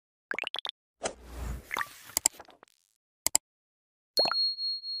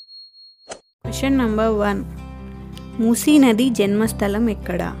Question number 1. Musi నది జన్మస్థలం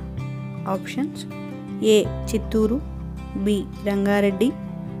ఎక్కడ? Options: A Chittoor, B Rangareddy,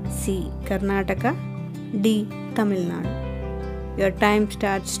 C Karnataka, D Tamil Nadu. Your time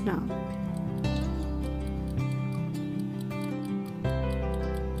starts now.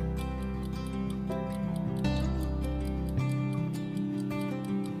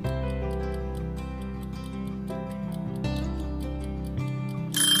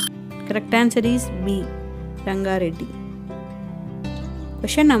 Correct answer is B. Rangareddy.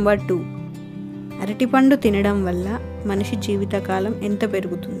 Question number 2. అరటిపండు తినడం వల్ల మనిషి జీవితకాలం ఎంత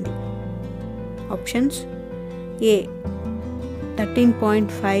పెరుగుతుంది? Options: A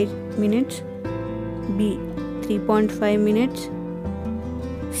 13.5 minutes, B 3.5 minutes,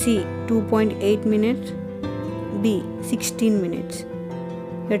 C 2.8 minutes, D 16 minutes.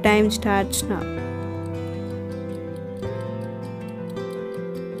 Your time starts now.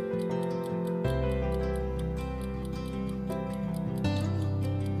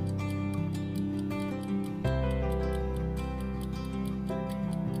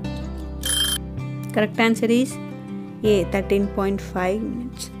 Correct answer is A. 13.5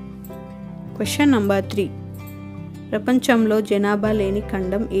 minutes. Question number 3. ప్రపంచంలో జనాభా లేని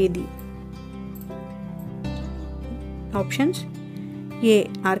ఖండం ఏది? ఆప్షన్స్: ఏ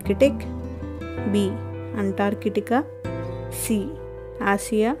Arctic, B Antarctica, C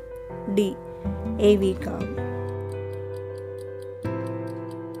Asia, D ఏవీ కావు.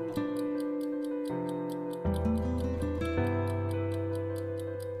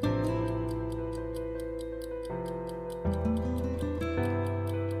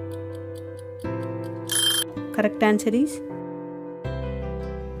 Correct answer is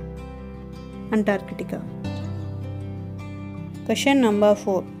Antarctica. Question number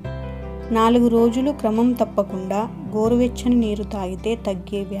 4. 4 రోజులు క్రమం తప్పకుండా గోరువెచ్చని నీరు తాగితే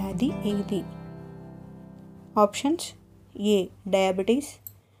తగ్గే వ్యాధి ఏది? Options: a diabetes,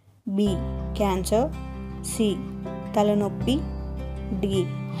 B cancer, C తలనొప్పి, D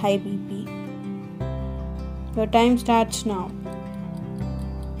high BP. Your time starts now.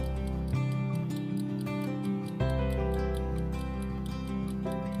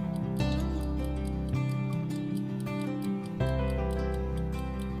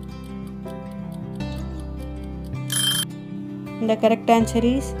 The correct answer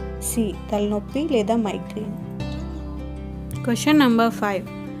is C. తలనొప్పి లేదా మైగ్రేన్. Question number 5.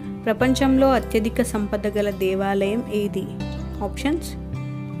 ప్రపంచంలో అత్యధిక సంపద గల దేవాలయం ఏది? Options: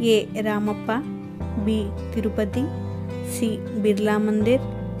 A Ramappa, B Tirupati, C Birla Mandir,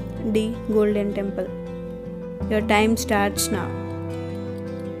 D golden temple. Your time starts now.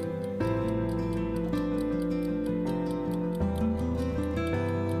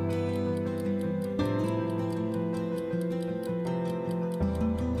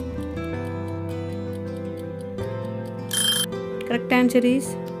 Correct answer is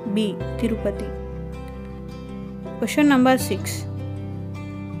B. Tirupati. Question number 6.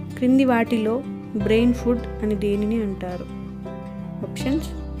 క్రింది వాటిలో బ్రెయిన్ ఫుడ్ అని దేనిని అంటారు? ఆప్షన్స్: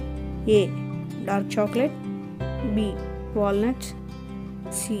 ఏ dark chocolate, B walnuts,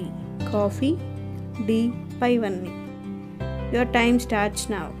 C coffee, D పైవన్నీ. Your time starts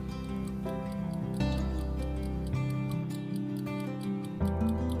now.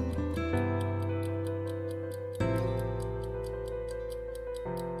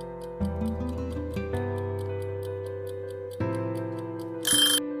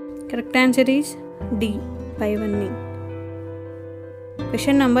 Correct answer is D. పైవన్నీ.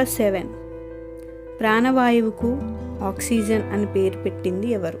 Question number 7. ప్రాణవాయువుకు oxygen అని పేరు పెట్టింది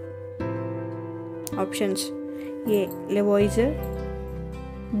ఎవరు? Options: A లెవాయిజర్,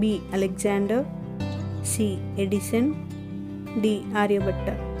 B Alexander, C Edison, D Aryabhata.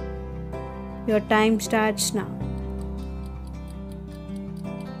 Your time starts now.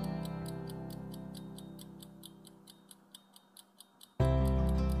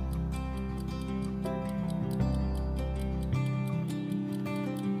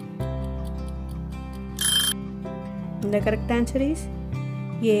 The correct answer is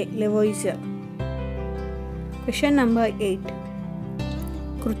A. లెవాయిజర్. Question number 8.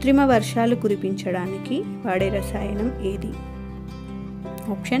 కృత్రిమ వర్షాలు కురిపించడానికి వాడే రసాయనం ఏది?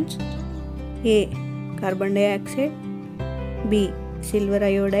 ఆప్షన్స్: ఏ carbon dioxide, B silver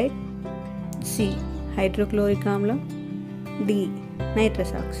iodide, C hydrochloric ఆమ్లం, D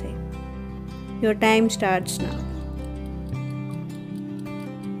nitrous oxide. Your time starts now.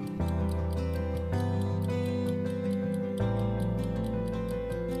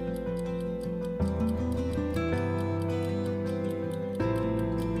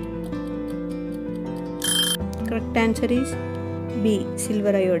 Correct answer is B.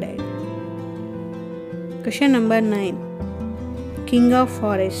 Silver iodide. Question number 9. King of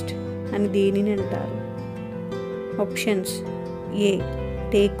forest అని దేనిని అంటారు? Options: ఏ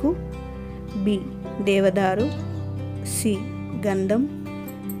టేకు, B దేవదారు, సి గంధం,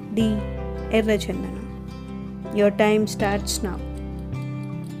 డి ఎర్రచందనం. Your time starts now.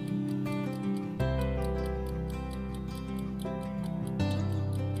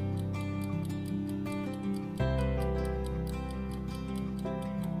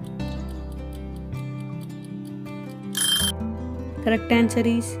 Correct answer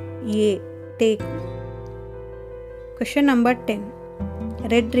is A. Take. Question number 10.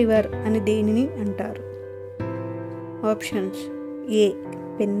 Red River అని దేనిని అంటారు? Options: A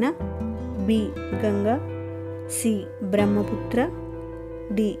Penna, B Ganga, C Brahmaputra,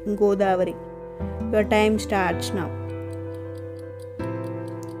 D Godavari. Your time starts now.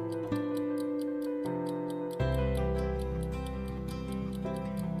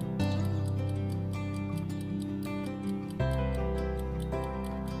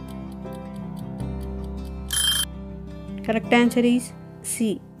 Correct answer is C.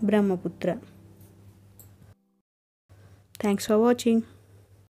 Brahmaputra. Thanks for watching.